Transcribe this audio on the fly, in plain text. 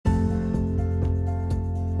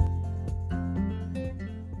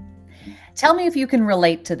Tell me if you can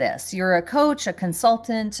relate to this. You're a coach, a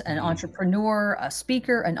consultant, an entrepreneur, a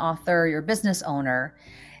speaker, an author, you're a business owner,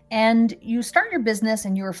 and you start your business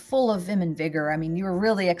and you're full of vim and vigor. I mean, you're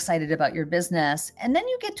really excited about your business. And then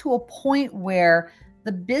you get to a point where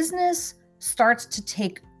the business starts to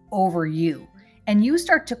take over you and you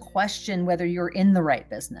start to question whether you're in the right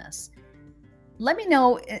business. Let me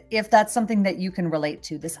know if that's something that you can relate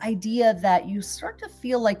to, this idea that you start to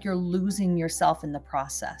feel like you're losing yourself in the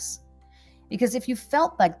process. Because if you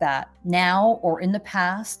felt like that now or in the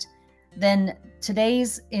past, then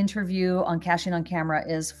today's interview on Cashing on Camera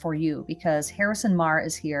is for you, because Harrison Marr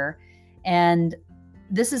is here. And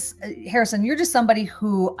this is, Harrison, you're just somebody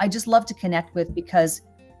who I just love to connect with, because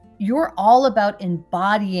you're all about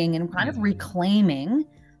embodying and kind of reclaiming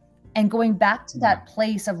and going back to that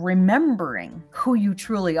place of remembering who you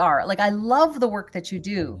truly are. Like, I love the work that you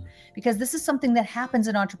do, because this is something that happens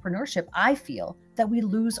in entrepreneurship. I feel that we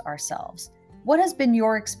lose ourselves. What has been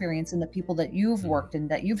your experience in the people that you've worked and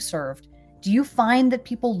that you've served? Do you find that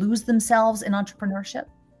people lose themselves in entrepreneurship?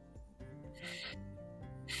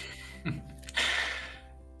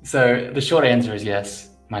 So the short answer is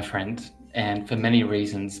yes, my friend, and for many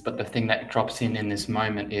reasons. But the thing that drops in this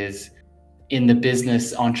moment is, in the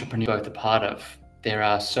business entrepreneur both a part of, there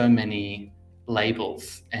are so many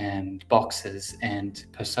labels and boxes and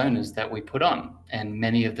personas that we put on, and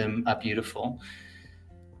many of them are beautiful.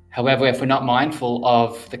 However, if we're not mindful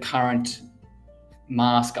of the current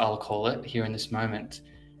mask, I'll call it, here in this moment,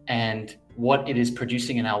 and what it is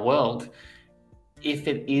producing in our world, if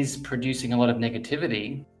it is producing a lot of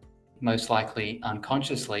negativity, most likely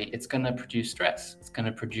unconsciously, it's going to produce stress. It's going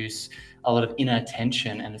to produce a lot of inner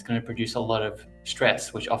tension, and it's going to produce a lot of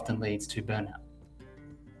stress, which often leads to burnout.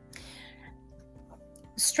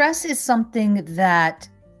 Stress is something that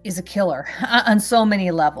is a killer on so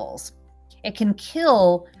many levels. It can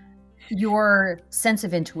kill your sense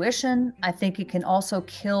of intuition. I think it can also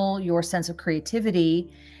kill your sense of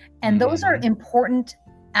creativity. And those are important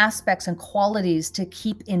aspects and qualities to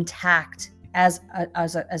keep intact as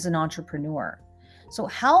an entrepreneur. So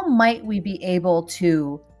how might we be able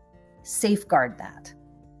to safeguard that?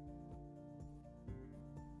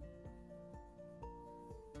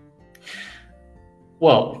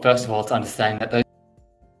 Well, first of all, it's understanding that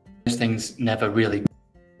those things never really go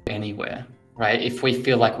anywhere, right? If we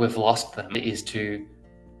feel like we've lost them, is to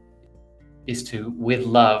with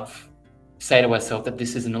love say to ourselves that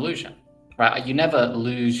this is an illusion, right? You never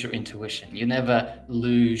lose your intuition. You never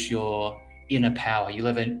lose your inner power. You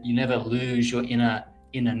never lose your inner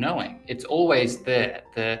knowing. It's always there.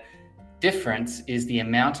 The difference is the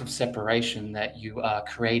amount of separation that you are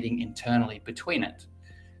creating internally between it.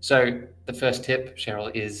 So the first tip,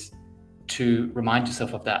 Cheryl, is to remind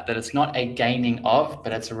yourself of that it's not a gaining of,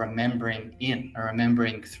 but it's a remembering in, a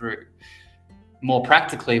remembering through. More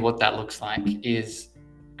practically, what that looks like is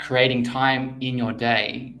creating time in your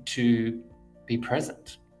day to be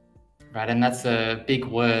present, right? And that's a big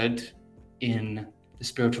word in the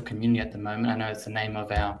spiritual community at the moment. I know it's the name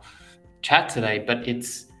of our chat today, but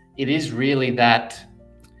it is really that,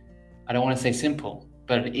 I don't want to say simple,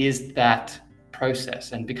 but it is that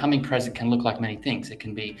process. And becoming present can look like many things. It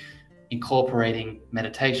can be incorporating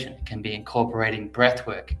meditation, it can be incorporating breath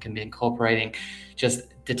work, it can be incorporating just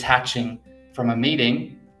detaching from a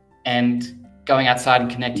meeting and going outside and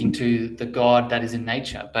connecting to the God that is in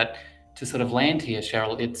nature. But to sort of land here,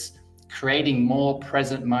 Cheryl, it's creating more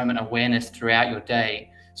present moment awareness throughout your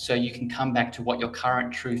day so you can come back to what your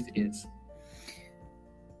current truth is.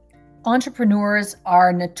 Entrepreneurs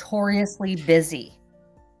are notoriously busy,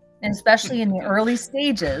 and especially in the early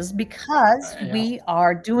stages, because we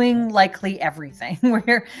are doing likely everything.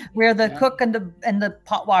 We're the cook and the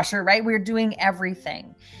pot washer, right? We're doing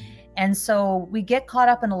everything. And so we get caught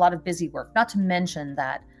up in a lot of busy work, not to mention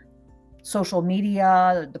that social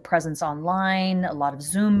media, the presence online, a lot of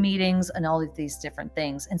Zoom meetings, and all of these different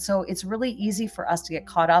things. And so it's really easy for us to get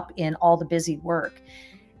caught up in all the busy work.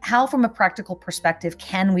 How, from a practical perspective,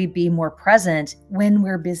 can we be more present when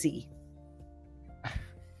we're busy?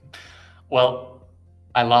 Well,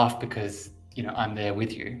 I laugh because, I'm there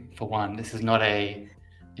with you. For one, this is not a,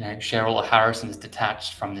 Cheryl or Harrison is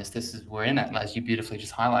detached from this. We're in it, as you beautifully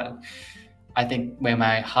just highlighted. I think where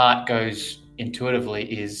my heart goes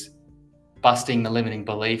intuitively is busting the limiting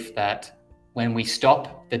belief that when we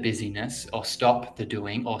stop the busyness or stop the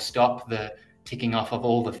doing or stop the ticking off of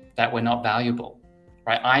all that we're not valuable,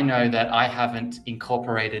 right? I know that I haven't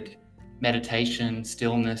incorporated meditation,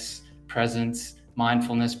 stillness, presence,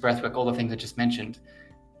 mindfulness, breathwork, all the things I just mentioned.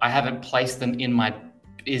 I haven't placed them in my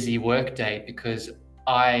busy work day because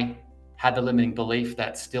I had the limiting belief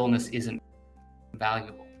that stillness isn't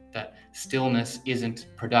valuable. that stillness isn't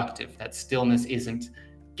productive, that stillness isn't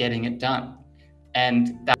getting it done.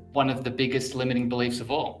 And that's one of the biggest limiting beliefs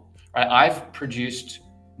of all, right? I've produced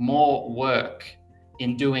more work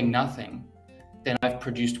in doing nothing than I've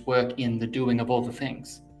produced work in the doing of all the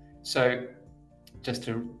things. So just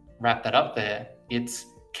to wrap that up there, it's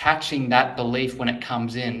catching that belief when it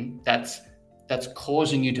comes in that's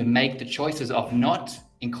causing you to make the choices of not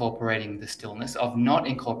incorporating the stillness, of not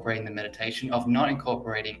incorporating the meditation, of not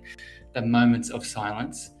incorporating the moments of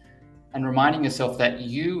silence, and reminding yourself that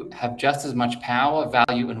you have just as much power,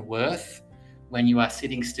 value, and worth when you are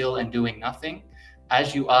sitting still and doing nothing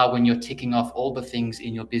as you are when you're ticking off all the things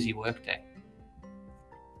in your busy workday.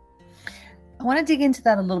 I want to dig into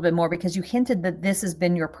that a little bit more, because you hinted that this has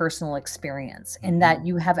been your personal experience and that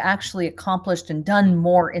you have actually accomplished and done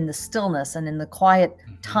more in the stillness and in the quiet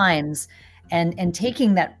times and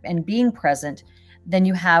taking that and being present than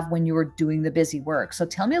you have when you were doing the busy work. So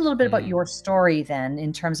tell me a little bit about your story then,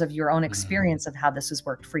 in terms of your own experience of how this has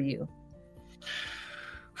worked for you.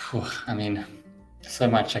 I mean, so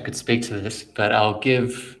much I could speak to this, but I'll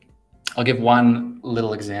give one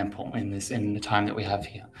little example in the time that we have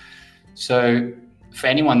here. So for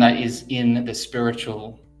anyone that is in the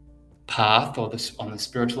spiritual path or on the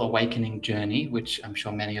spiritual awakening journey, which I'm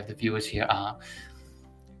sure many of the viewers here are,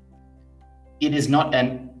 it is not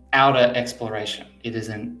an outer exploration. It is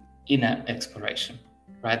an inner exploration,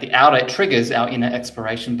 right? The outer triggers our inner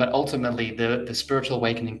exploration, but ultimately the spiritual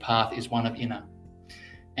awakening path is one of inner.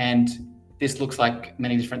 And this looks like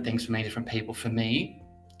many different things for many different people. For me,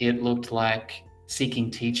 it looked like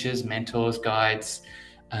seeking teachers, mentors, guides,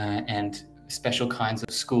 and special kinds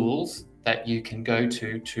of schools that you can go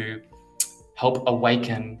to help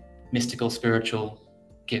awaken mystical spiritual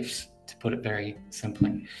gifts, to put it very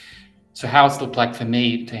simply. So how it's looked like for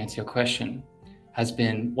me, to answer your question, has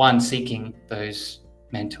been one, seeking those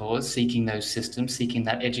mentors, seeking those systems, seeking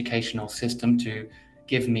that educational system to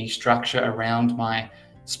give me structure around my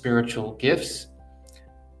spiritual gifts.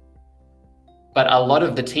 But a lot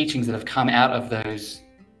of the teachings that have come out of those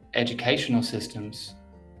educational systems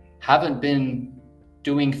haven't been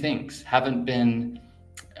doing things, haven't been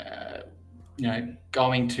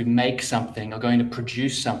going to make something or going to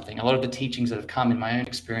produce something. A lot of the teachings that have come in my own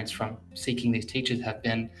experience from seeking these teachers have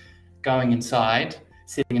been going inside,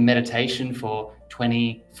 sitting in meditation for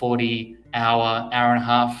 20, 40, hour and a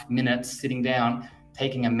half minutes, sitting down,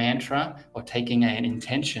 taking a mantra or taking an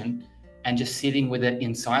intention and just sitting with it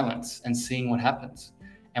in silence and seeing what happens.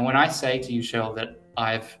 And when I say to you, Cheryl, that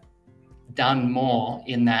I've done more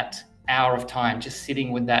in that hour of time, just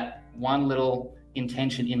sitting with that one little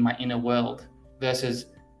intention in my inner world versus,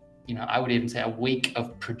 I would even say a week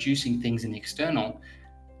of producing things in the external,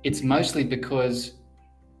 it's mostly because,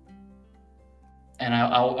 and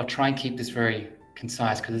I'll try and keep this very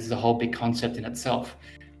concise because this is a whole big concept in itself.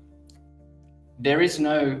 There is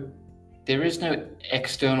no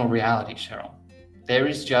external reality, Cheryl. There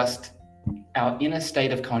is just our inner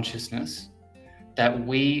state of consciousness that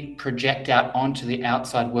we project out onto the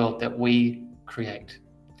outside world that we create.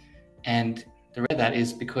 And the reason that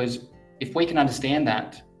is because if we can understand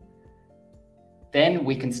that, then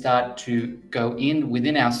we can start to go in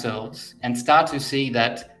within ourselves and start to see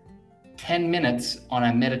that 10 minutes on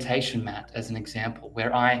a meditation mat, as an example,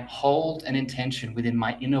 where I hold an intention within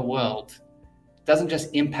my inner world, doesn't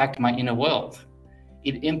just impact my inner world.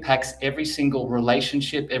 It impacts every single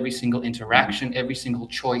relationship, every single interaction, every single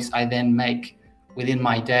choice I then make within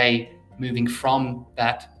my day, moving from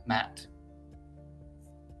that mat.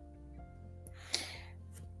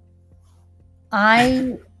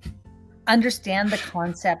 I understand the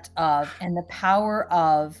concept of and the power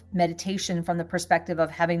of meditation from the perspective of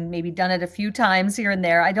having maybe done it a few times here and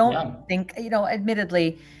there. I don't think,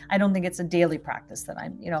 admittedly, I don't think it's a daily practice that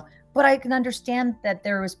I'm, but I can understand that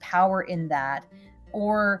there is power in that.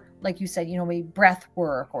 Or like you said, maybe breath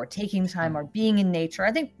work or taking time or being in nature.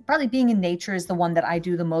 I think probably being in nature is the one that I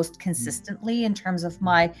do the most consistently in terms of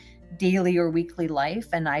my daily or weekly life.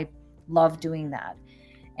 And I love doing that.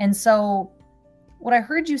 And so what I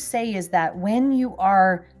heard you say is that when you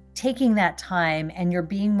are taking that time and you're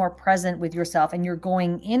being more present with yourself and you're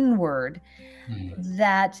going inward,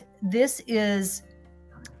 that this is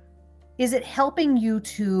it helping you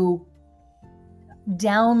to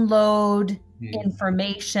download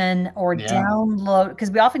information or download?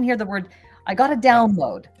 Because we often hear the word, I got to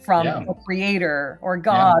download from a creator or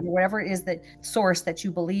God or whatever it is, that source that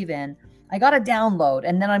you believe in. I got to download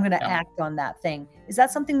and then I'm going to act on that thing. Is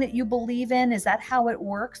that something that you believe in? Is that how it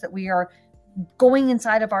works, that we are going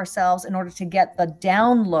inside of ourselves in order to get the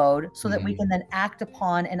download so that we can then act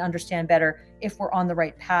upon and understand better if we're on the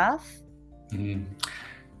right path?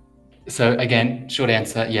 So again, short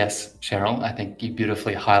answer, yes, Cheryl. I think you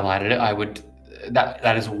beautifully highlighted it. I would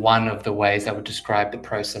that is one of the ways I would describe the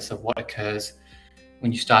process of what occurs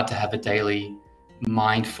when you start to have a daily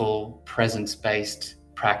mindful, presence-based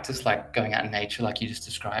practice, like going out in nature, like you just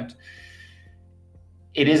described.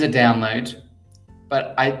 It is a download,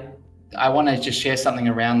 but I want to just share something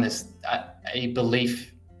around this, a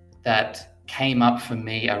belief that came up for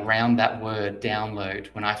me around that word download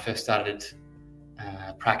when I first started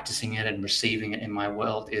practicing it and receiving it in my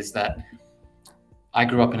world, is that I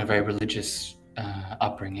grew up in a very religious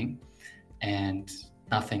upbringing, and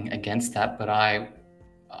nothing against that, but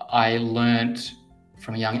I learned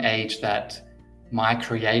from a young age that my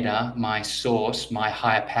creator, my source, my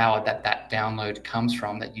higher power that download comes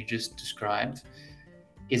from, that you just described,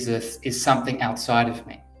 is something outside of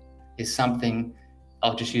me, is something,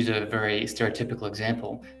 I'll just use a very stereotypical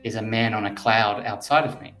example, is a man on a cloud outside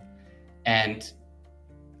of me. And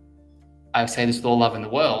I say this with all love in the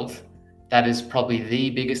world, that is probably the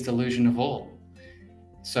biggest illusion of all.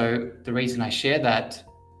 So the reason I share that,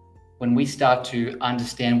 when we start to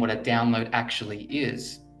understand what a download actually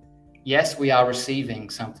is, yes, we are receiving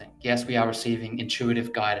something. Yes, we are receiving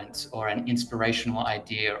intuitive guidance or an inspirational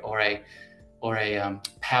idea or a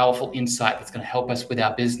powerful insight that's going to help us with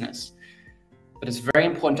our business. But it's very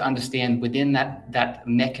important to understand within that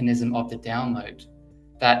mechanism of the download,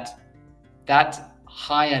 that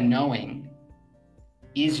higher knowing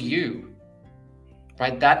is you,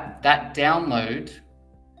 right? That download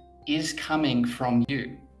is coming from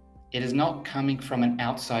you. It is not coming from an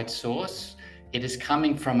outside source. It is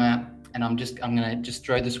coming from and I'm going to just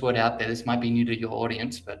throw this word out there. This might be new to your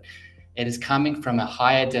audience, but it is coming from a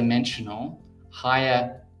higher dimensional,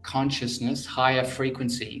 higher consciousness, higher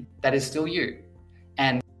frequency that is still you.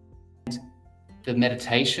 And the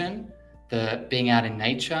meditation, the being out in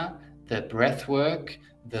nature, the breath work,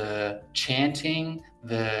 the chanting,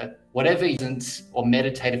 the whatever or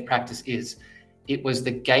meditative practice is, it was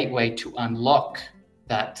the gateway to unlock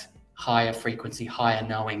that higher frequency, higher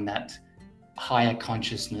knowing, that higher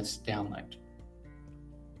consciousness download.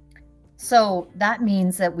 So that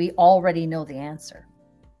means that we already know the answer.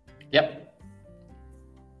 Yep.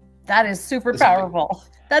 That is super powerful.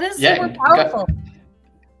 That is super powerful.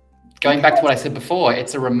 Going back to what I said before,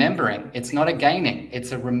 it's a remembering. It's not a gaining.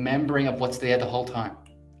 It's a remembering of what's there the whole time.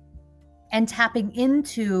 And tapping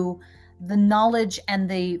into the knowledge and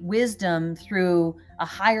the wisdom through a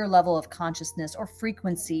higher level of consciousness or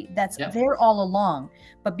frequency that's there all along.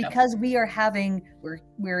 But because we're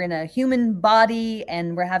in a human body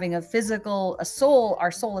and we're having a soul,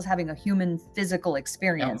 our soul is having a human physical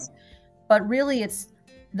experience. But really it's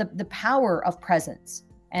the power of presence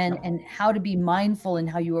and how to be mindful in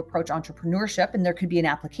how you approach entrepreneurship. And there could be an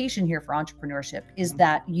application here for entrepreneurship, is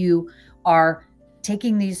that you are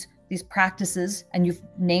taking these practices, and you've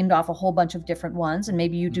named off a whole bunch of different ones, and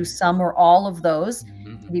maybe you do some or all of those,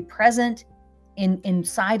 to be present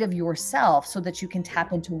inside of yourself so that you can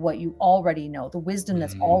tap into what you already know, the wisdom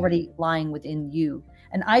that's already lying within you.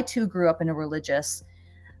 And I too grew up in a religious,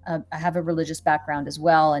 I have a religious background as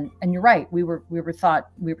well. And you're right. We were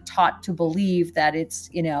taught to believe that it's,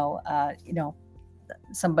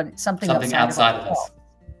 something outside of us.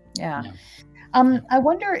 Yeah. I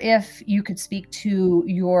wonder if you could speak to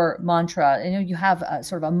your mantra. I know you have a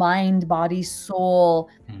sort of a mind, body, soul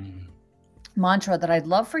mantra that I'd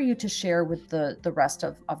love for you to share with the rest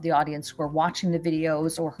of the audience who are watching the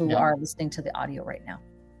videos or who are listening to the audio right now.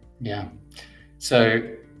 Yeah. So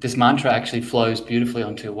this mantra actually flows beautifully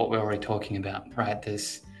onto what we're already talking about, right?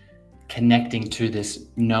 This connecting to this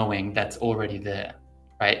knowing that's already there,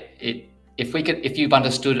 right? If you've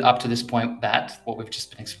understood up to this point what we've just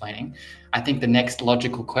been explaining, I think the next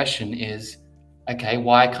logical question is, okay,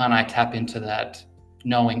 why can't I tap into that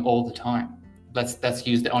knowing all the time? Let's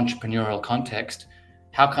use the entrepreneurial context.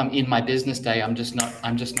 How come in my business day I'm just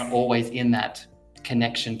not always in that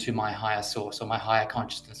connection to my higher source or my higher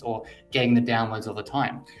consciousness or getting the downloads all the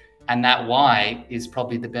time? And that why is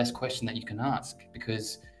probably the best question that you can ask,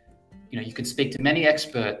 because you can speak to many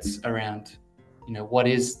experts around what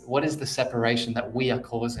is the separation that we are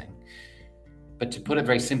causing. But to put it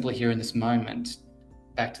very simply here in this moment,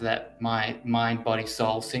 back to that mind, body,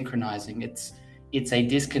 soul synchronizing, it's a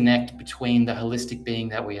disconnect between the holistic being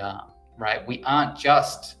that we are, right? We aren't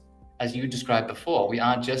just, as you described before, we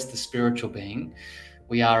aren't just the spiritual being.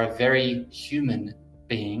 We are a very human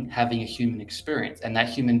being having a human experience. And that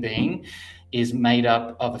human being is made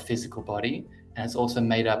up of a physical body, and it's also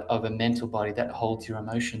made up of a mental body that holds your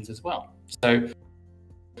emotions as well. So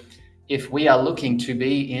if we are looking to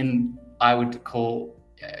be in, I would call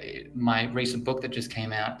my recent book that just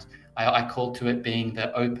came out, I call to it being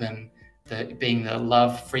the open being the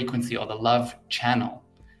love frequency or the love channel,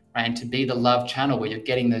 right? And to be the love channel where you're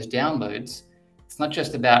getting those downloads, it's not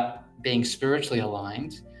just about being spiritually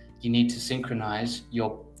aligned. You need to synchronize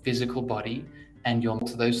your physical body and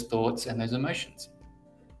to those thoughts and those emotions.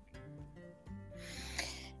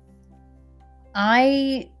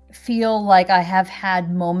 I feel like I have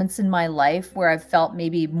had moments in my life where I've felt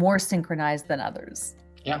maybe more synchronized than others.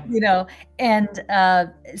 Yeah. And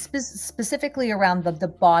specifically around the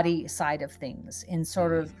body side of things, in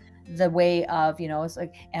sort of the way of, it's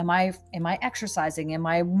like, am I exercising? Am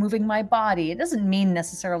I moving my body? It doesn't mean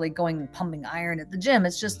necessarily going and pumping iron at the gym.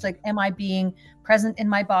 It's just like, am I being present in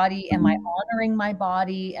my body? Am I honoring my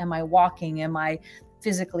body? Am I walking? Am I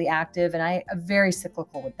physically active? And I am very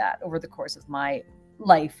cyclical with that over the course of my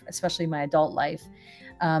life, especially my adult life.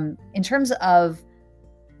 In terms of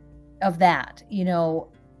that,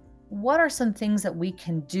 what are some things that we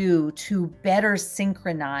can do to better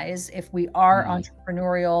synchronize if we are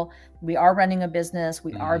entrepreneurial, we are running a business,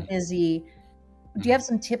 we are busy? Do you have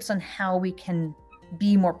some tips on how we can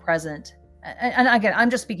be more present? And again, I'm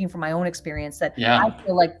just speaking from my own experience, that I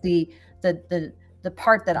feel like the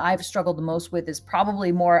part that I've struggled the most with is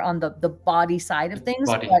probably more on the body side of things.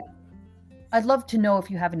 But I'd love to know if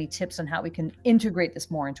you have any tips on how we can integrate this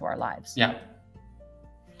more into our lives. Yeah.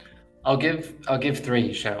 I'll give three,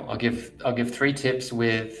 Cheryl. I'll give three tips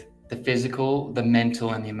with the physical, the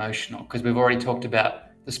mental, and the emotional, because we've already talked about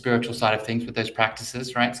the spiritual side of things with those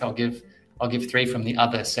practices, right? So I'll give three from the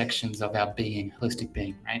other sections of our being, holistic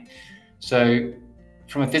being, right? So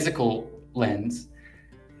from a physical lens,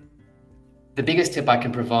 the biggest tip I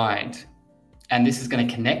can provide, and this is going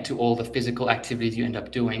to connect to all the physical activities you end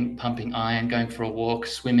up doing, pumping iron, going for a walk,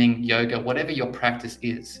 swimming, yoga, whatever your practice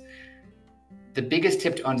is. The biggest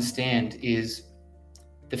tip to understand is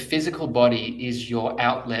the physical body is your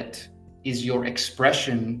outlet, is your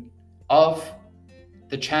expression of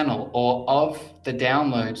the channel or of the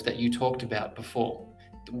downloads that you talked about before.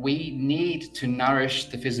 We need to nourish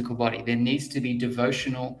the physical body. There needs to be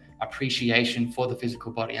devotional appreciation for the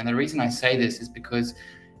physical body. And the reason I say this is because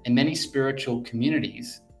in many spiritual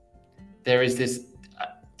communities, there is this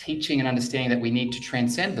teaching and understanding that we need to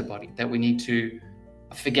transcend the body, that we need to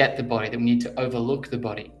forget the body, that we need to overlook the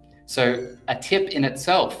body. So a tip in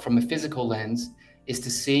itself from a physical lens is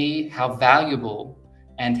to see how valuable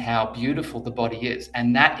and how beautiful the body is.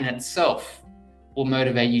 And that in itself will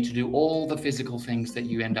motivate you to do all the physical things that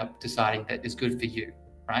you end up deciding that is good for you,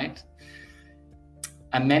 right?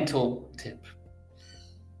 A mental tip.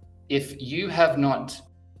 If you have not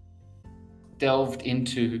delved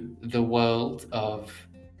into the world of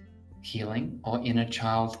healing or inner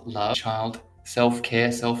child love, child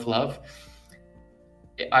self-care, self-love,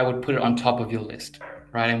 I would put it on top of your list,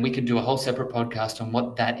 right? And we could do a whole separate podcast on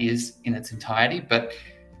what that is in its entirety, but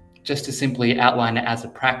just to simply outline it as a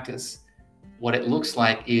practice, what it looks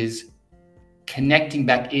like is connecting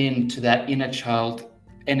back into that inner child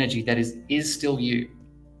energy that is still you,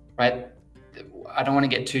 right? I don't want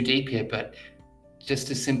to get too deep here, but just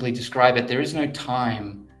to simply describe it, there is no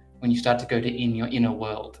time when you start to go to in your inner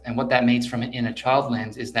world. And what that means from an inner child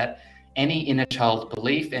lens is that any inner child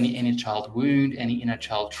belief, any inner child wound, any inner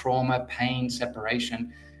child trauma, pain,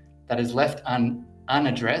 separation that is left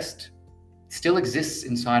unaddressed still exists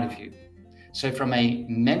inside of you. So from a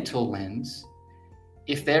mental lens,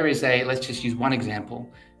 if there is let's just use one example,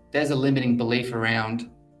 there's a limiting belief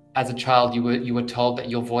around, as a child, you were told that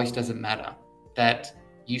your voice doesn't matter, that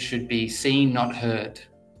you should be seen, not heard.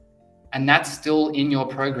 And that's still in your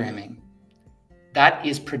programming. That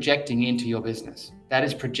is projecting into your business. That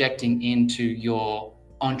is projecting into your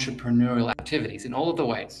entrepreneurial activities in all of the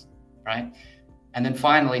ways, right? And then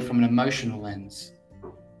finally, from an emotional lens,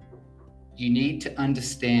 you need to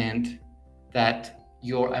understand that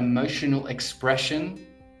your emotional expression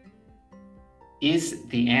is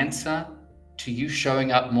the answer to you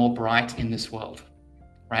showing up more bright in this world,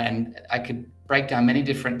 right? And I could break down many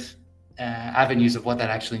different avenues of what that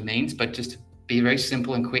actually means, but just to be very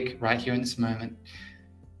simple and quick right here in this moment,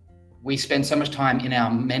 we spend so much time in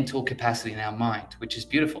our mental capacity, in our mind, which is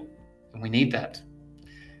beautiful, and we need that.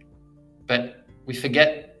 But we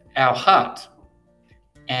forget our heart,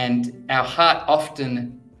 and our heart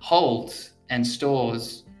often holds and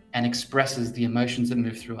stores and expresses the emotions that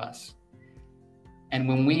move through us. And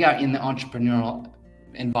when we are in the entrepreneurial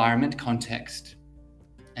environment context,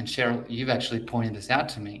 and Cheryl, you've actually pointed this out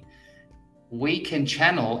to me, we can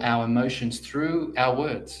channel our emotions through our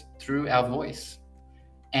words, through our voice.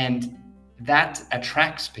 And that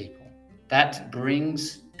attracts people, that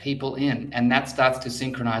brings people in, and that starts to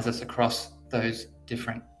synchronize us across those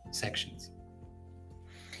different sections.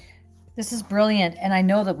 This is brilliant. And I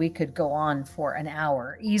know that we could go on for an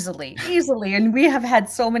hour easily, easily. And we have had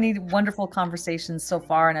so many wonderful conversations so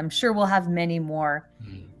far, and I'm sure we'll have many more.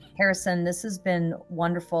 Harrison, this has been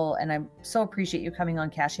wonderful. And I so appreciate you coming on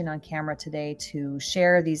Cashing on Camera today to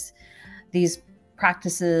share these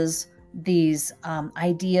practices, these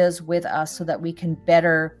ideas with us so that we can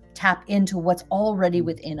better tap into what's already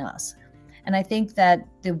within us. And I think that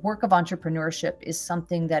the work of entrepreneurship is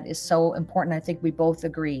something that is so important. I think we both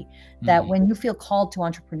agree that when you feel called to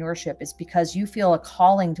entrepreneurship, it's because you feel a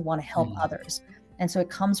calling to want to help others. And so it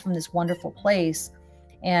comes from this wonderful place.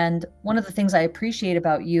 And one of the things I appreciate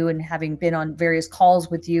about you, and having been on various calls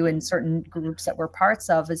with you in certain groups that we're parts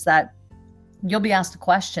of, is that you'll be asked a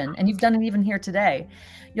question, and you've done it even here today.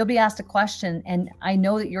 You'll be asked a question, and I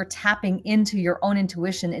know that you're tapping into your own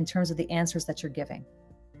intuition in terms of the answers that you're giving.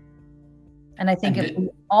 And I think if we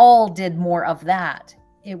all did more of that,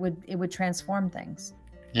 it would transform things.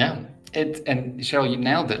 Yeah, and Cheryl, you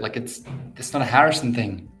nailed it. Like it's not a Harrison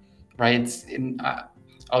thing, right?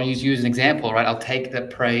 I'll use you as an example, right? I'll take the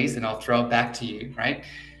praise and I'll throw it back to you, right?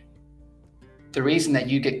 The reason that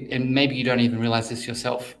you get, and maybe you don't even realize this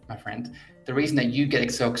yourself, my friend, the reason that you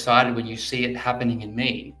get so excited when you see it happening in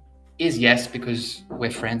me is, yes, because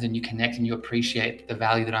we're friends and you connect and you appreciate the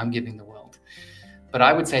value that I'm giving the world. But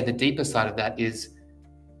I would say the deeper side of that is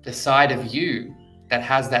the side of you that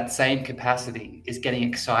has that same capacity is getting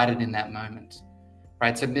excited in that moment,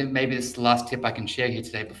 right? So maybe this is the last tip I can share here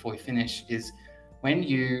today before we finish is when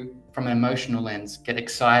you, from an emotional lens, get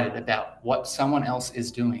excited about what someone else is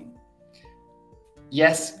doing.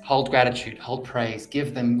 Yes, hold gratitude, hold praise,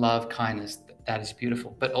 give them love, kindness. That is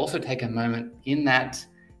beautiful. But also take a moment in that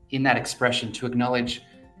expression to acknowledge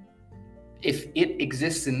if it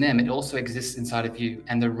exists in them, it also exists inside of you.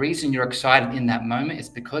 And the reason you're excited in that moment is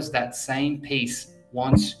because that same piece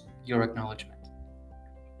wants your acknowledgement.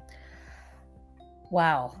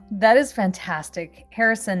 Wow, that is fantastic.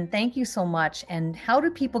 Harrison, thank you so much. And how do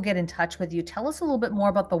people get in touch with you? Tell us a little bit more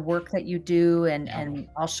about the work that you do, and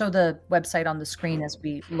I'll show the website on the screen as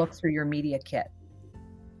we look through your media kit.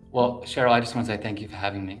 Well, Cheryl, I just want to say thank you for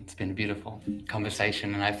having me. It's been a beautiful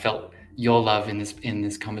conversation, and I felt your love in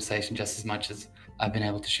this conversation just as much as I've been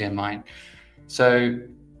able to share mine. So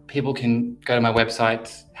people can go to my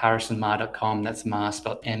website, harrisonmeagher.com. That's Meagher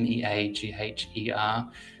spelled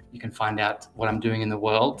M-E-A-G-H-E-R. You can find out what I'm doing in the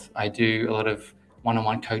world. I do a lot of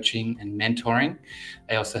one-on-one coaching and mentoring.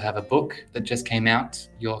 I also have a book that just came out,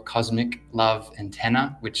 Your Cosmic Love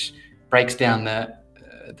Antenna, which breaks down the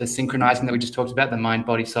synchronizing that we just talked about, the mind,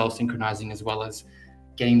 body, soul synchronizing, as well as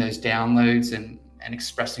getting those downloads and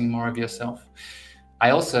expressing more of yourself. I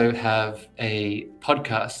also have a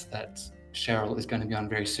podcast that Cheryl is going to be on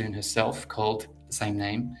very soon herself, called the same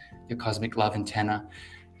name, Your Cosmic Love Antenna.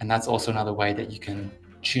 And that's also another way that you can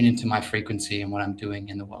tune into my frequency and what I'm doing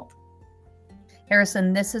in the world.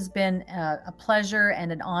 Harrison, this has been a pleasure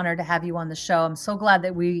and an honor to have you on the show. I'm so glad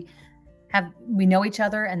that we know each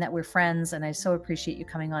other and that we're friends. And I so appreciate you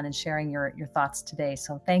coming on and sharing your thoughts today.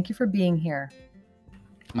 So thank you for being here.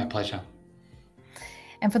 My pleasure.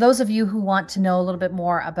 And for those of you who want to know a little bit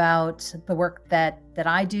more about the work that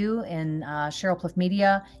I do in Cheryl Plouffe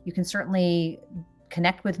Media, you can certainly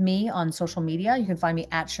connect with me on social media. You can find me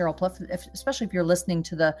at Cheryl Plouffe, especially if you're listening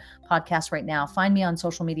to the podcast right now. Find me on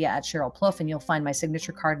social media at Cheryl Plouffe, and you'll find my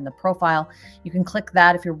signature card in the profile. You can click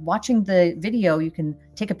that. If you're watching the video, you can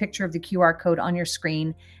take a picture of the QR code on your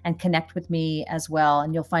screen and connect with me as well.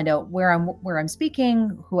 And you'll find out where I'm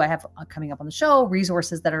speaking, who I have coming up on the show,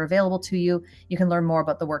 resources that are available to you. You can learn more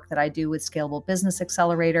about the work that I do with Scalable Business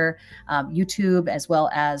Accelerator, YouTube, as well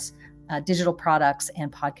as digital products and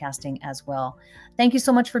podcasting as well. Thank you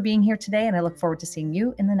so much for being here today, and I look forward to seeing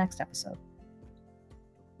you in the next episode.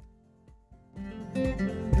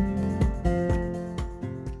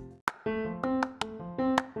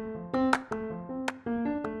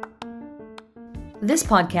 This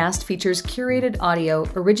podcast features curated audio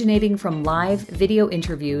originating from live video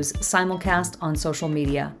interviews simulcast on social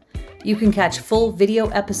media. You can catch full video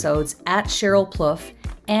episodes at Cheryl Plouffe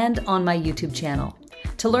and on my YouTube channel.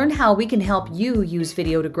 To learn how we can help you use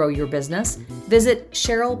video to grow your business, visit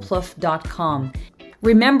CherylPlouffe.com.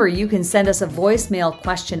 Remember, you can send us a voicemail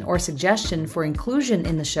question or suggestion for inclusion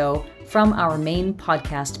in the show from our main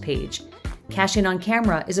podcast page. Cashing on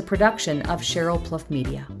Camera is a production of Cheryl Plouffe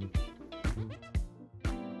Media.